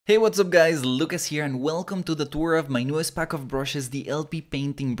Hey, what's up guys, Lucas here and welcome to the tour of my newest pack of brushes, the LP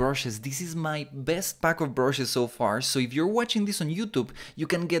painting brushes. This is my best pack of brushes so far, so if you're watching this on YouTube, you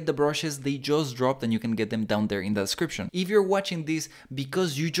can get the brushes, they just dropped and you can get them down there in the description. If you're watching this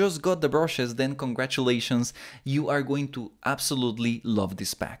because you just got the brushes, then congratulations, you are going to absolutely love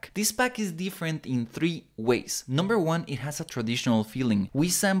this pack. This pack is different in 3 ways. Number 1, it has a traditional feeling. We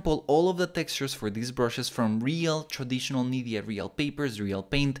sample all of the textures for these brushes from real traditional media, real papers, real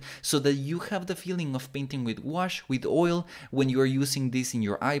paint, so that you have the feeling of painting with wash, with oil, when you are using this in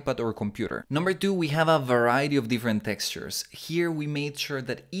your iPad or computer. Number 2, we have a variety of different textures. Here we made sure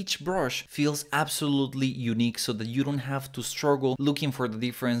that each brush feels absolutely unique so that you don't have to struggle looking for the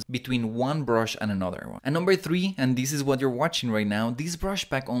difference between one brush and another one. And number 3, and this is what you're watching right now, this brush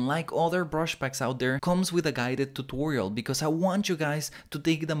pack, unlike other brush packs out there, comes with a guided tutorial because I want you guys to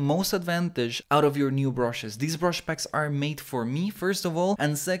take the most advantage out of your new brushes. These brush packs are made for me, first of all,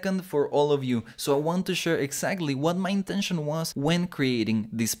 and second for all of you. So I want to share exactly what my intention was when creating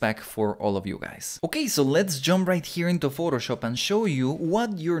this pack for all of you guys. Okay, so let's jump right here into Photoshop and show you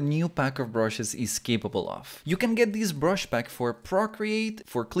what your new pack of brushes is capable of. You can get this brush pack for Procreate,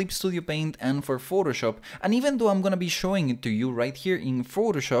 for Clip Studio Paint, and for Photoshop. And even though I'm gonna be showing it to you right here in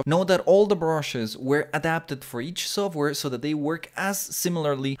Photoshop, know that all the brushes were adapted for each software so that they work as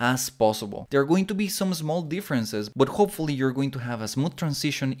similarly as possible. There are going to be some small differences, but hopefully you're going to have a smooth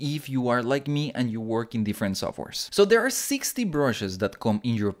transition if you are like me and you work in different softwares. So there are 60 brushes that come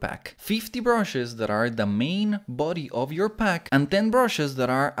in your pack, 50 brushes that are the main body of your pack, and 10 brushes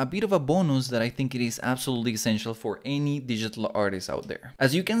that are a bit of a bonus that I think it is absolutely essential for any digital artist out there.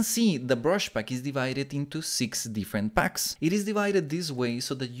 As you can see, the brush pack is divided into 6 different packs. It is divided this way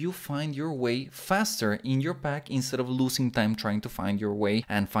so that you find your way faster in your pack instead of losing time trying to find your way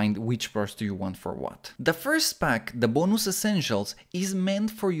and find which brush do you want for what. The first pack, the bonus essentials, is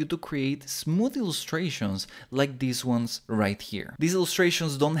meant for you to create smooth illustrations like these ones right here. These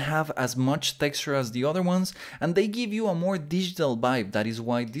illustrations don't have as much texture as the other ones and they give you a more digital vibe. That is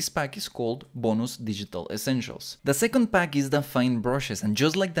why this pack is called Bonus Digital Essentials. The second pack is the fine brushes, and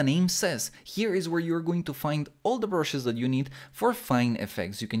just like the name says, here is where you're going to find all the brushes that you need for fine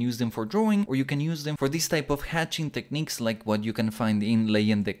effects. You can use them for drawing or you can use them for this type of hatching techniques like what you can find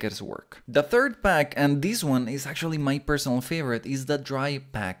in Decker's work. The third pack, and this one is actually my personal favorite, is the dry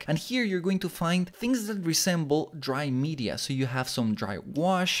pack, and here you're going to find things that resemble dry media. So you have some dry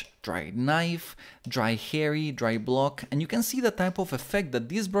wash, dry knife, dry hairy, dry block, and you can see the type of effect that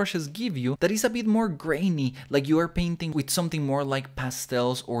these brushes give you that is a bit more grainy, like you are painting with something more like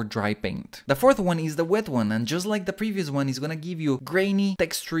pastels or dry paint. The fourth one is the wet one, and just like the previous one is gonna give you grainy,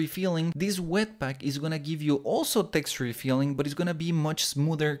 textury feeling, this wet pack is gonna give you also textury feeling, but it's gonna be much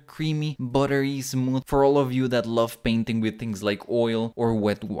smoother, creamy, buttery smooth for all of you that love painting with things like oil or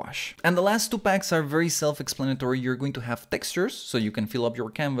wet wash. And the last 2 packs are very self-explanatory. You're going to have textures, so you can fill up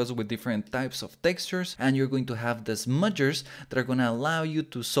your canvas with different types of textures, and you're going to have the smudgers that are going to allow you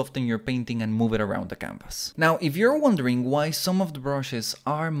to soften your painting and move it around the canvas. Now, if you're wondering why some of the brushes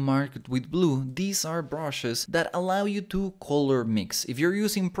are marked with blue, these are brushes that allow you to color mix. If you're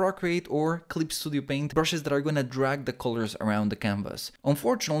using Procreate or Clip Studio Paint, brushes that are going to drag the colors around the canvas.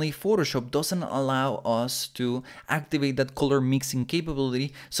 Unfortunately, Photoshop doesn't allow us to activate that color mixing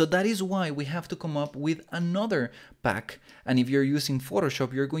capability, so that is why we have to come up with another pack. And if you're using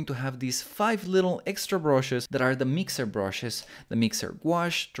Photoshop, you're going to have these 5 little extra brushes that are the mixer brushes, the mixer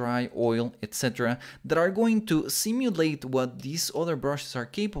wash, dry, oil, etc., that are going to simulate what these other brushes are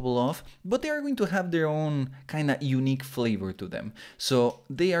capable of, but they are going to have their own kind of unique flavor to them. So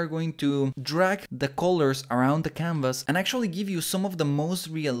they are going to drag the colors around the canvas and actually give you some of the most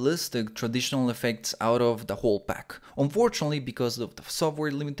realistic traditional effects out of the whole pack. Unfortunately, because of the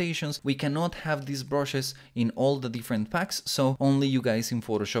software limitations, we cannot have these brushes in all the different packs, so only you guys in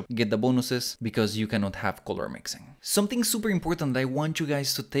Photoshop get the bonuses because you cannot have color mixing. Something super important that I want you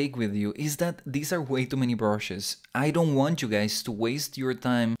guys to take with you is that these are way too many brushes. I don't want you guys to waste your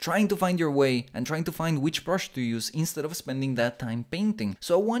time trying to find your way and trying to find which brush to use instead of spending that time painting.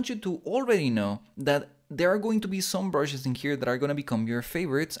 So I want you to already know that there are going to be some brushes in here that are going to become your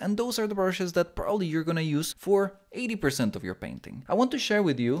favorites, and those are the brushes that probably you're going to use for 80% of your painting. I want to share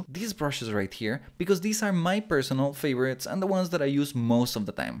with you these brushes right here because these are my personal favorites and the ones that I use most of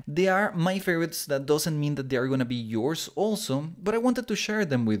the time. They are my favorites. That doesn't mean that they are going to be yours also, but I wanted to share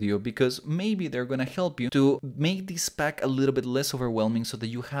them with you because maybe they're going to help you to make this pack a little bit less overwhelming so that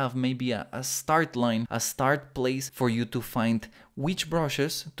you have maybe a start line, a start place for you to find which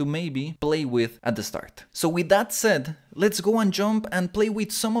brushes to maybe play with at the start. So with that said, let's go and jump and play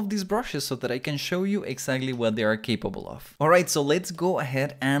with some of these brushes so that I can show you exactly what they are capable of. Alright, so let's go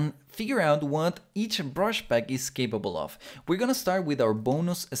ahead and figure out what each brush pack is capable of. We're gonna start with our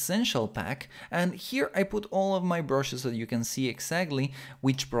bonus essential pack, and here I put all of my brushes so you can see exactly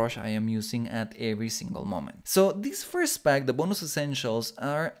which brush I am using at every single moment. So this first pack, the bonus essentials,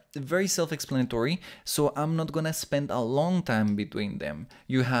 are very self-explanatory, so I'm not gonna spend a long time between them.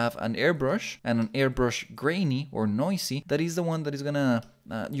 You have an airbrush and an airbrush grainy or noisy. That is the one that is gonna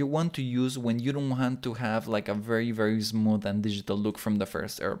you want to use when you don't want to have like a very smooth and digital look from the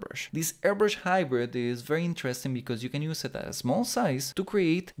first airbrush. This airbrush hybrid is very interesting because you can use it at a small size to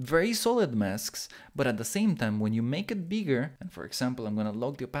create very solid masks, but at the same time when you make it bigger, and for example I'm gonna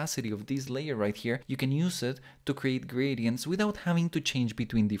lock the opacity of this layer right here, you can use it to create gradients without having to change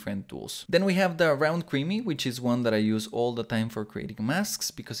between different tools. Then we have the round creamy, which is one that I use all the time for creating masks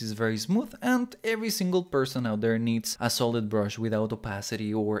because it's very smooth, and every single person out there needs a solid brush without opacity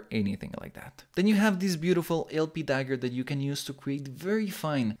or anything like that. Then you have this beautiful LP dagger that you can use to create very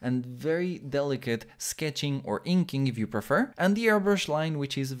fine and very delicate sketching or inking if you prefer. And the airbrush line,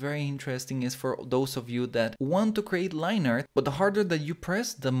 which is very interesting, is for those of you that want to create line art, but the harder that you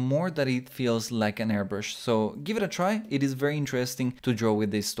press, the more that it feels like an airbrush. So give it a try, it is very interesting to draw with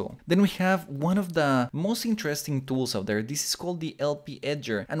this tool. Then we have one of the most interesting tools out there. This is called the LP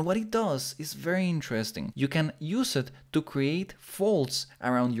Edger, and what it does is very interesting. You can use it to create folds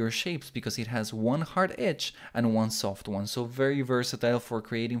around your shapes because it has one hard edge and one soft one, so very versatile for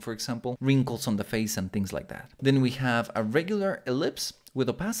creating, for example, wrinkles on the face and things like that. Then we have a regular ellipse with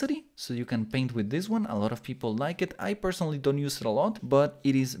opacity, so you can paint with this one. A lot of people like it. I personally don't use it a lot, but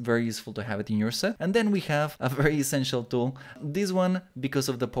it is very useful to have it in your set. And then we have a very essential tool. This one, because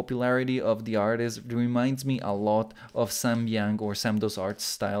of the popularity of the artist, reminds me a lot of Sam Yang or Sam Does Art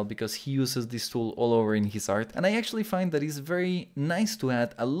style, because he uses this tool all over in his art. And I actually find that it's very nice to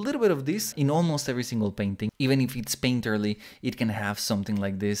add a little bit of this in almost every single painting. Even if it's painterly, it can have something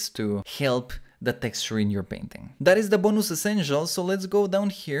like this to help the texture in your painting. That is the bonus essential, so let's go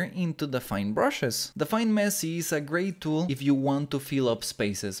down here into the fine brushes. The fine messy is a great tool if you want to fill up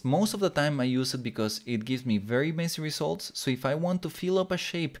spaces. Most of the time I use it because it gives me very messy results, so if I want to fill up a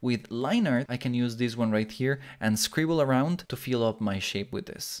shape with line art, I can use this one right here and scribble around to fill up my shape with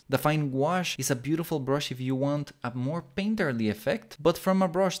this. The fine gouache is a beautiful brush if you want a more painterly effect, but from a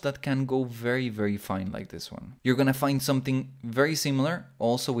brush that can go very fine like this one. You're gonna find something very similar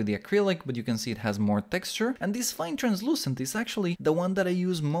also with the acrylic, but you can see it has more texture, and this fine translucent is actually the one that I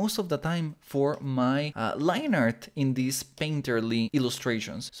use most of the time for my line art in these painterly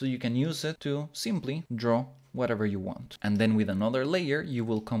illustrations, so you can use it to simply draw whatever you want. And then with another layer you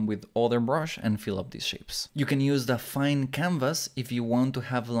will come with other brush and fill up these shapes. You can use the fine canvas if you want to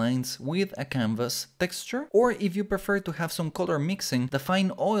have lines with a canvas texture, or if you prefer to have some color mixing, the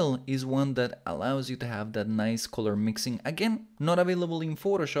fine oil is one that allows you to have that nice color mixing. Again, not available in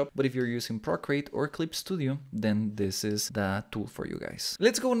Photoshop, but if you're using Procreate or Clip Studio, then this is the tool for you guys.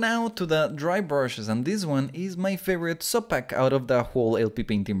 Let's go now to the dry brushes, and this one is my favorite sub-pack out of the whole LP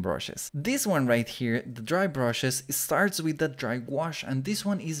painting brushes. This one right here, the dry brushes, starts with the dry gouache, and this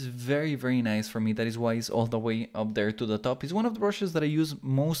one is very nice for me. That is why it's all the way up there to the top. It's one of the brushes that I use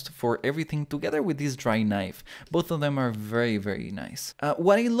most for everything, together with this dry knife. Both of them are very nice.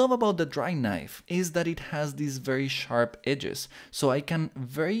 What I love about the dry knife is that it has these very sharp edges, so I can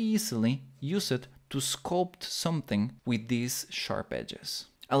very easily use it to sculpt something with these sharp edges.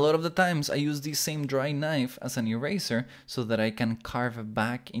 A lot of the times I use this same dry knife as an eraser so that I can carve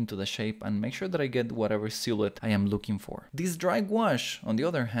back into the shape and make sure that I get whatever silhouette I am looking for. This dry gouache, on the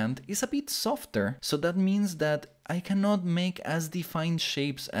other hand, is a bit softer, so that means that I cannot make as defined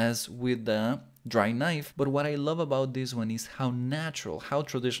shapes as with the dry knife, but what I love about this one is how natural, how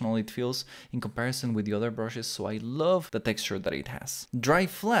traditional it feels in comparison with the other brushes, so I love the texture that it has. Dry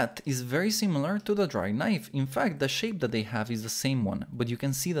flat is very similar to the dry knife. In fact, the shape that they have is the same one, but you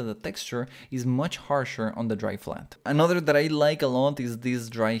can see that the texture is much harsher on the dry flat. Another that I like a lot is this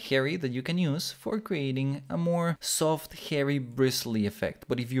dry hairy that you can use for creating a more soft, hairy, bristly effect.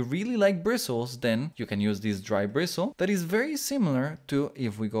 But if you really like bristles, then you can use this dry bristle that is very similar to,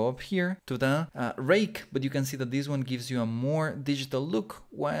 if we go up here, to the rake, but you can see that this one gives you a more digital look,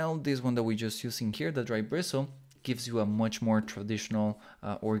 while this one that we're just using here, the dry bristle, gives you a much more traditional,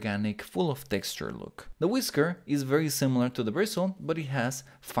 organic, full of texture look. The whisker is very similar to the bristle, but it has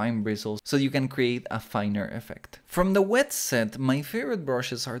fine bristles, so you can create a finer effect. From the wet set, my favorite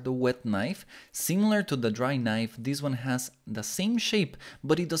brushes are the wet knife. Similar to the dry knife, this one has the same shape,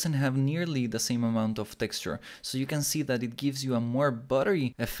 but it doesn't have nearly the same amount of texture. So you can see that it gives you a more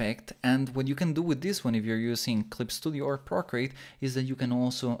buttery effect. And what you can do with this one, if you're using Clip Studio or Procreate, is that you can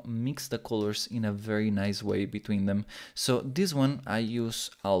also mix the colors in a very nice way between them. So this one I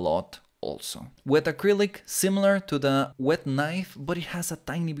use a lot also. Wet acrylic, similar to the wet knife, but it has a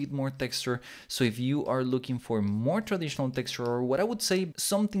tiny bit more texture. So if you are looking for more traditional texture, or what I would say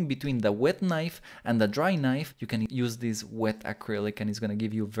something between the wet knife and the dry knife, you can use this wet acrylic and it's gonna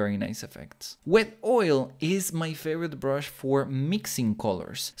give you very nice effects. Wet oil is my favorite brush for mixing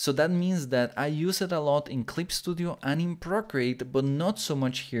colors. So that means that I use it a lot in Clip Studio and in Procreate, but not so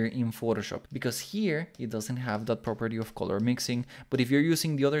much here in Photoshop, because here it doesn't have that property of color mixing. But if you're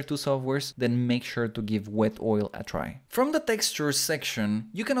using the other two software, then make sure to give wet oil a try. From the textures section,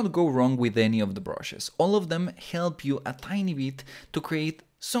 you cannot go wrong with any of the brushes. All of them help you a tiny bit to create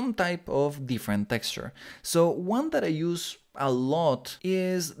some type of different texture. So one that I use a lot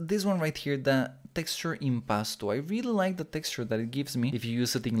is this one right here, the texture impasto. I really like the texture that it gives me. If you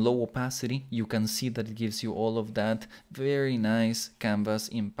use it in low opacity, you can see that it gives you all of that very nice canvas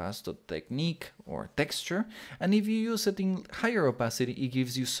impasto technique or texture. And if you use it in higher opacity, it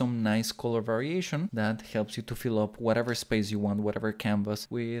gives you some nice color variation that helps you to fill up whatever space you want, whatever canvas,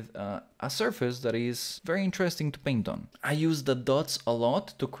 with a surface that is very interesting to paint on. I use the dots a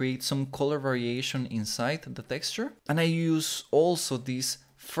lot to create some color variation inside the texture. And I use also this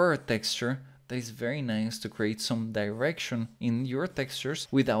fur texture that is very nice to create some direction in your textures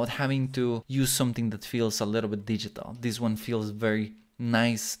without having to use something that feels a little bit digital. This one feels very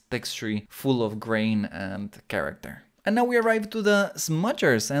nice, textury, full of grain and character. And now we arrive to the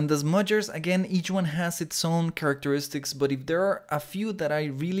smudgers, and the smudgers, again, each one has its own characteristics, but if there are a few that I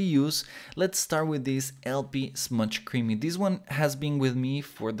really use, let's start with this LP Smudge Creamy. This one has been with me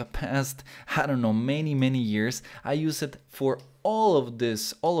for the past, I don't know, many years. I use it for all of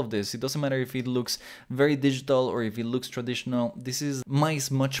this. It doesn't matter if it looks very digital or if it looks traditional. This is my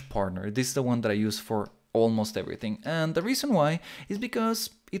smudge partner. This is the one that I use for almost everything. And the reason why is because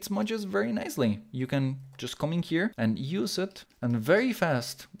it smudges very nicely. You can just come in here and use it, and very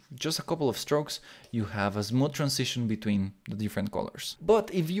fast, just a couple of strokes, you have a smooth transition between the different colors.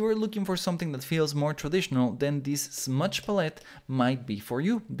 But if you are looking for something that feels more traditional, then this smudge palette might be for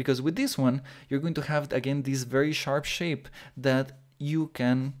you, because with this one, you're going to have, again, this very sharp shape that you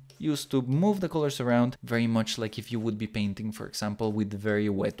can use to move the colors around, very much like if you would be painting, for example, with very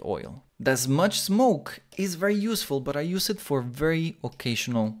wet oil. The smudge smoke is very useful, but I use it for very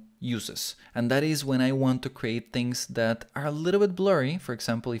occasional uses, and that is when I want to create things that are a little bit blurry. For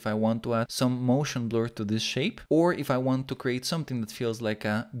example, if I want to add some motion blur to this shape, or if I want to create something that feels like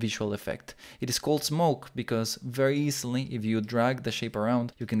a visual effect. It is called smoke because very easily, if you drag the shape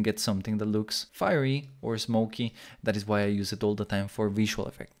around, you can get something that looks fiery or smoky. That is why I use it all the time for visual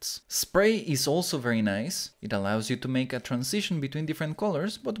effects. Spray is also very nice. It allows you to make a transition between different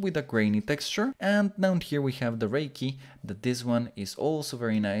colors, but with a grainy texture. And down here we have the Reiki, that this one is also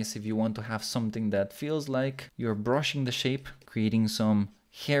very nice if you want to have something that feels like you're brushing the shape, creating some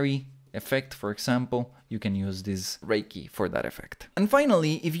hairy effect, for example. You can use this Reiki for that effect. And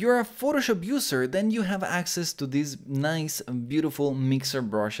finally, if you're a Photoshop user, then you have access to these nice, beautiful mixer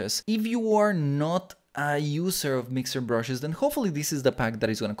brushes. If you are not a user of mixer brushes, then hopefully this is the pack that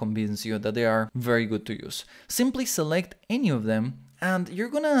is going to convince you that they are very good to use. Simply select any of them, and you're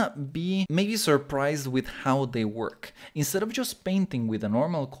gonna be maybe surprised with how they work. Instead of just painting with a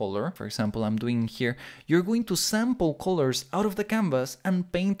normal color, for example, I'm doing here, you're going to sample colors out of the canvas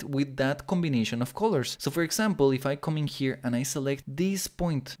and paint with that combination of colors. So for example, if I come in here and I select this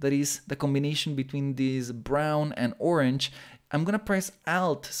point, that is the combination between this brown and orange, I'm gonna press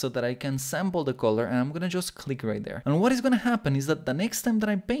Alt so that I can sample the color, and I'm gonna just click right there. And what is gonna happen is that the next time that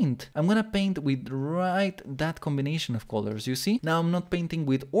I paint, I'm gonna paint with right that combination of colors, you see? Now I'm not painting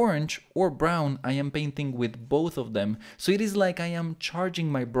with orange or brown, I am painting with both of them. So it is like I am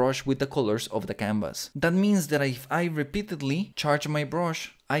charging my brush with the colors of the canvas. That means that if I repeatedly charge my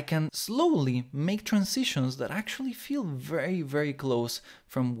brush, I can slowly make transitions that actually feel very close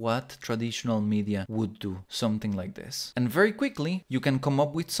from what traditional media would do, something like this. And very quickly, you can come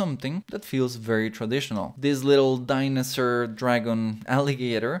up with something that feels very traditional. This little dinosaur, dragon,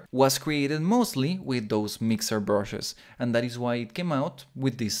 alligator was created mostly with those mixer brushes, and that is why it came out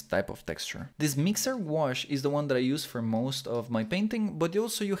with this type of texture. This mixer wash is the one that I use for most of my painting, but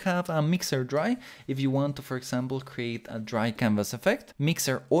also you have a mixer dry if you want to, for example, create a dry canvas effect.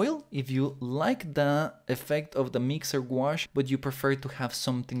 Mixer mixer oil if you like the effect of the mixer wash, but you prefer to have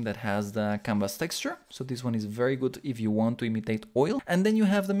something that has the canvas texture. So this one is very good if you want to imitate oil. And then you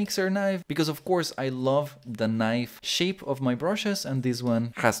have the mixer knife, because of course I love the knife shape of my brushes, and this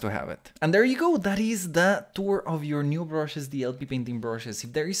one has to have it. And there you go, that is the tour of your new brushes, the LP painting brushes.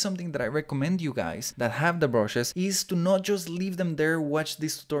 If there is something that I recommend you guys that have the brushes, is to not just leave them there, watch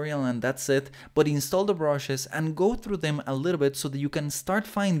this tutorial and that's it, but install the brushes and go through them a little bit so that you can start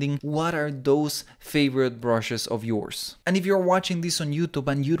finding what are those favorite brushes of yours. And if you're watching this on YouTube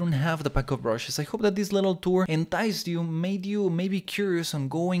and you don't have the pack of brushes, I hope that this little tour enticed you, made you maybe curious on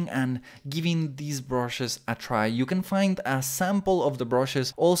going and giving these brushes a try. You can find a sample of the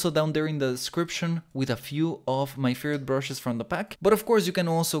brushes also down there in the description with a few of my favorite brushes from the pack. But of course you can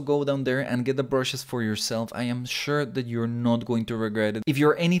also go down there and get the brushes for yourself. I am sure that you're not going to regret it. If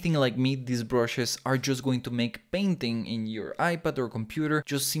you're anything like me, these brushes are just going to make painting in your iPad or computer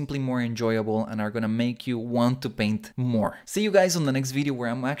just simply more enjoyable and are gonna make you want to paint more. See you guys on the next video, where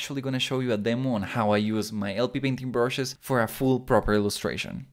I'm actually gonna show you a demo on how I use my LP painting brushes for a full proper illustration.